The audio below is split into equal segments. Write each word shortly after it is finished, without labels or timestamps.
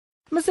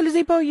Mr.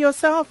 Luzipo,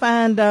 yourself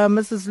and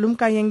Mrs.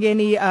 Lumka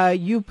Yengeni,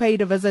 you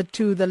paid a visit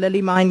to the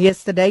Lily mine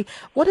yesterday.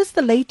 What is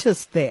the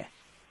latest there?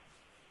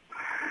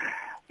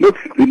 Look,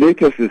 the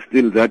latest is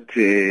still that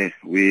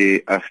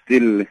we are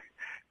still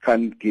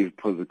can't give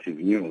positive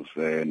news,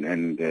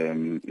 and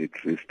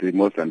it's the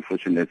most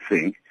unfortunate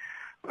thing.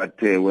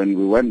 But when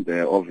we went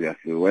there,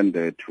 obviously, we went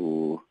there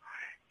to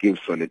give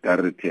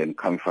solidarity and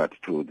comfort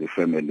to the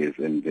families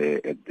and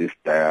at this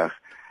dire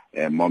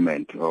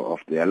moment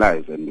of their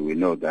lives, and we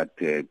know that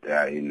they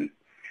are in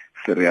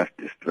serious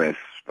distress,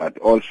 but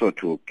also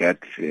to get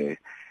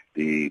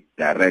the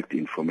direct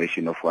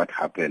information of what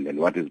happened and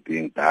what is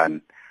being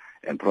done,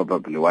 and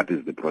probably what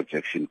is the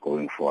projection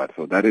going forward.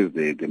 So that is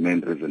the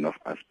main reason of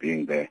us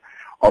being there,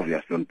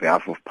 obviously on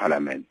behalf of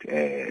Parliament.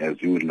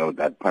 As you will know,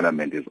 that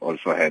Parliament is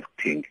also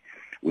acting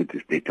with the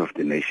State of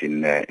the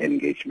Nation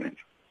engagement.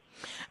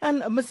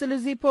 And Mr.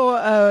 Luzipo,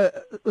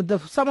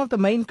 some of the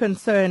main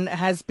concern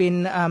has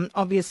been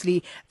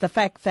obviously the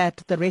fact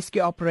that the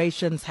rescue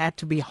operations had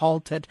to be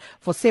halted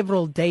for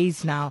several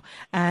days now.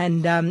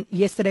 And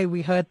yesterday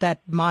we heard that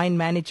mine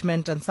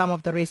management and some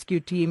of the rescue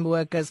team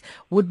workers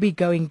would be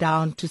going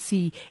down to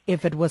see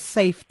if it was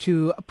safe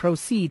to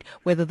proceed,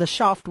 whether the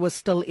shaft was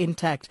still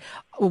intact.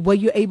 Were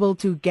you able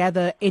to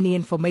gather any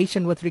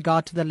information with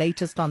regard to the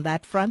latest on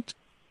that front?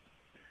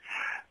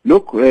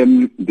 Look,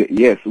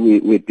 yes,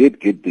 we did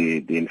get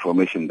the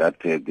information that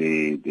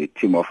the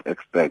team of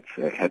experts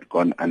had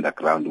gone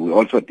underground. We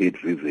also did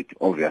visit.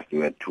 Obviously,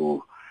 we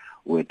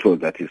were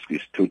told that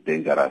it's too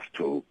dangerous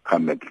to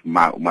come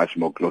much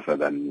more closer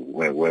than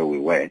where we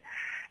were.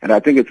 And I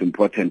think it's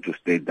important to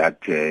state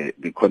that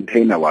the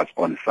container was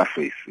on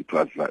surface. It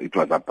was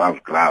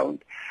above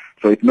ground.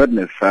 So it's not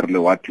necessarily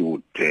what you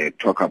would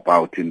talk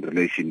about in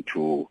relation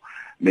to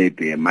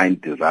maybe a mine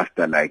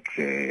disaster, like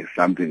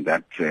something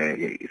that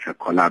is a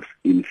collapse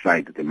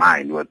inside the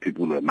mine where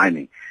people were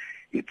mining.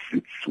 It's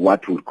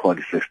what we call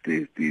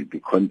the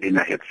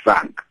container had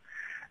sunk,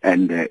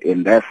 and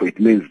therefore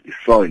it means the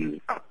soil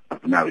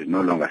now is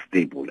no longer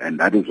stable, and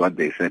that is what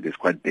they said is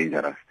quite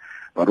dangerous.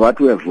 But what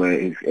we have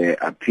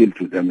appealed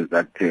to them is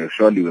that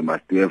surely we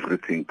must do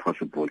everything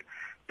possible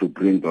to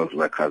bring those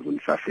workers on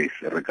surface,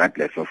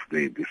 regardless of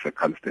the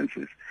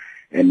circumstances.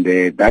 And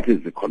that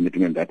is the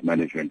commitment that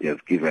management has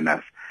given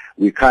us.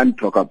 We can't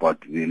talk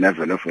about the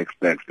level of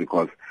experts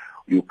because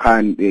you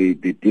can't, the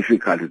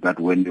difficulty is that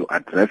when you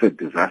address a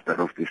disaster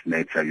of this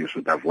nature, you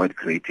should avoid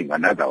creating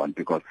another one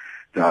because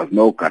there is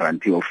no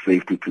guarantee of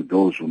safety to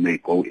those who may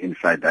go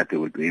inside that they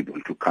will be able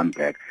to come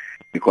back.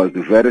 Because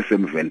the very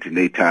same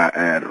ventilator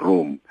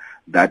room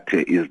that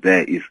is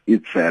there is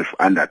itself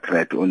under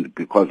threat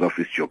because of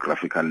its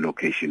geographical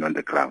location on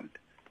the ground.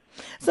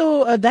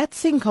 So that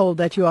sinkhole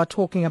that you are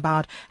talking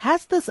about,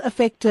 has this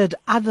affected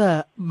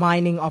other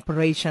mining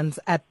operations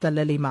at the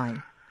Lily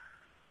mine?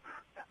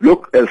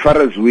 Look, as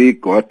far as we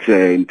got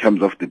in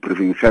terms of the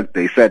briefing,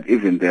 they said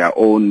even their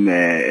own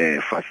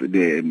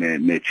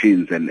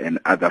machines and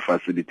other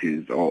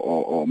facilities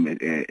or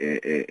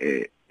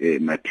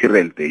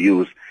material they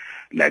use,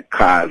 like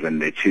cars and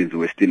machines,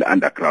 were still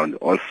underground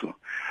also.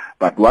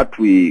 But what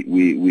we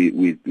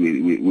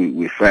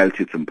felt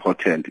it's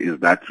important is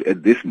that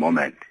at this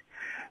moment,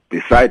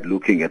 besides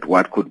looking at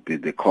what could be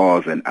the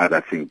cause and other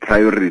things,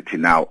 priority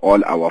now,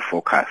 all our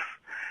focus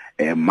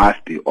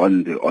must be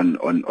on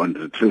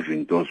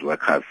retrieving those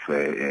workers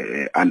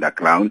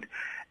underground,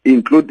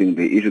 including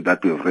the issue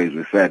that we've raised.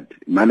 We said,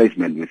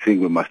 management, we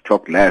think we must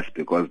talk less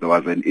because there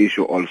was an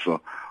issue also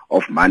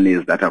of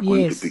monies that are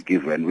going to be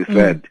given. We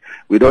said,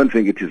 we don't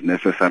think it is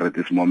necessary at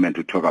this moment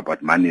to talk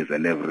about monies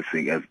and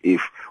everything as if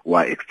we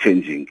are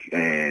exchanging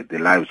the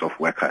lives of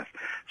workers.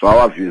 So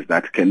our view is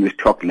that can we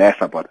talk less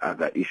about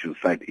other issues,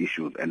 side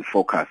issues, and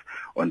focus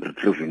on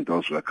retrieving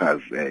those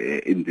workers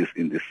in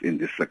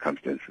these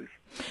circumstances.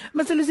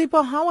 Mr.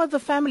 Luzipo, how are the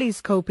families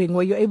coping?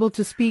 Were you able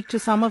to speak to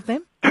some of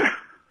them?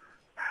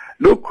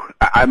 Look,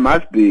 I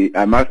must be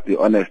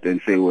honest and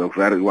say we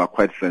are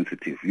quite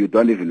sensitive. You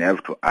don't even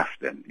have to ask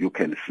them. You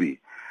can see.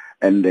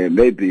 And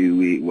maybe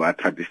we are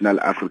traditional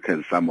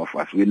Africans, some of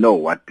us. We know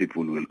what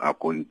people are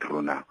going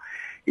through now.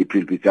 It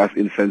will be just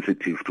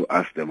insensitive to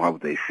ask them how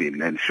they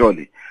feel. And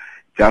surely,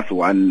 just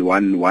one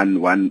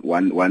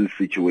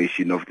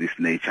situation of this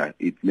nature,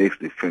 it makes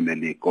the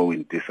family go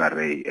in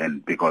disarray.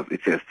 And because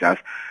it has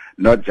just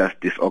not just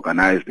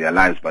disorganized their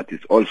lives, but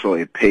it's also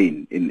a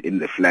pain in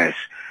the flesh.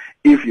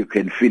 If you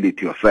can feel it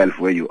yourself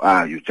where you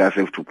are, you just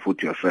have to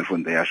put yourself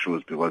on their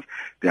shoes because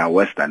they are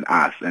worse than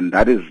us. And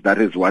that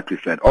is what we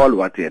said. All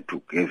what we had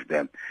to give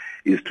them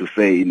is to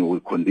say,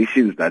 with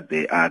conditions that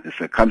they are, the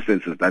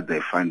circumstances that they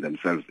find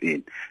themselves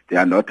in, they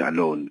are not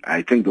alone.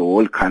 I think the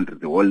whole country,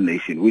 the whole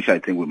nation, which I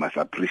think we must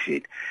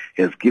appreciate,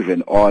 has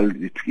given all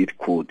it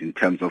could in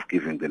terms of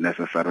giving the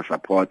necessary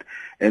support.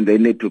 And they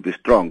need to be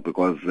strong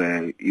because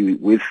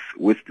with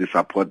the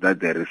support that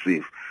they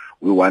receive,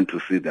 we want to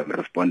see them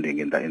responding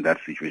in that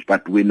situation.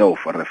 But we know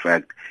for a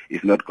fact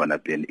it's not going to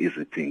be an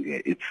easy thing.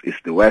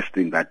 It's the worst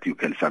thing that you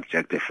can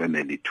subject a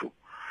family to.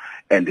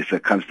 And the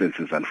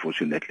circumstances,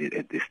 unfortunately,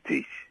 at this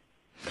stage.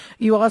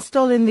 You are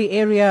still in the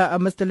area,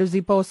 Mr.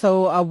 Luzipo,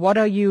 so what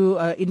are you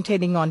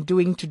intending on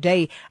doing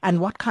today, and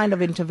what kind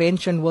of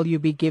intervention will you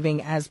be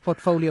giving as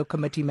portfolio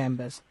committee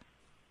members?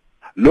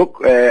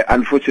 Look,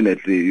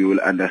 unfortunately, you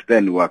will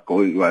understand we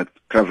are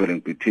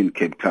traveling between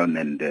Cape Town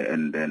and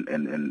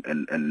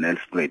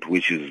Nelspruit,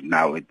 which is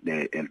now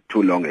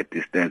too long a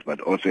distance,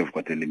 but also have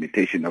got a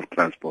limitation of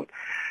transport.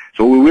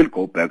 So we will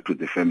go back to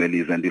the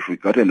families, and if we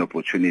got an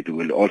opportunity,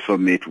 we'll also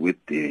meet with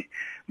the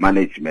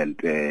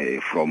management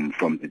from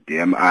the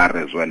DMR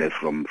as well as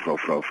from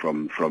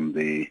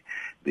the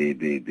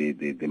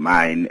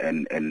mine,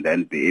 and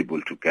then be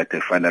able to get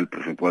a final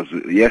briefing. Because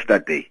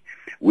yesterday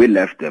we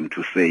left them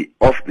to say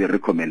of the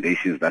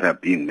recommendations that are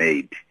being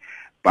made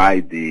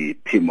by the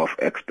team of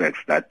experts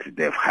that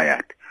they've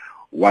hired,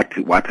 what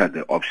are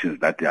the options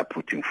that they are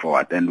putting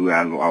forward. And we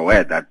are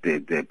aware that they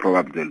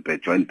probably will be a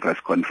joint press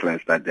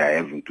conference that they are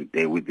having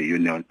today with the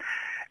union,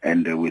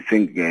 and we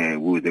think they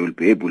will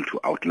be able to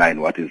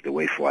outline what is the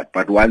way forward.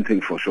 But one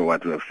thing for sure,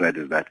 what we have said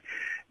is that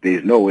there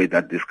is no way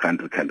that this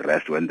country can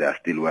rest when there are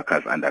still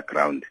workers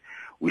underground.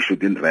 We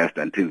shouldn't rest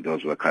until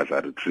those workers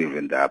are retrieved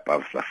and they are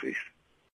above surface.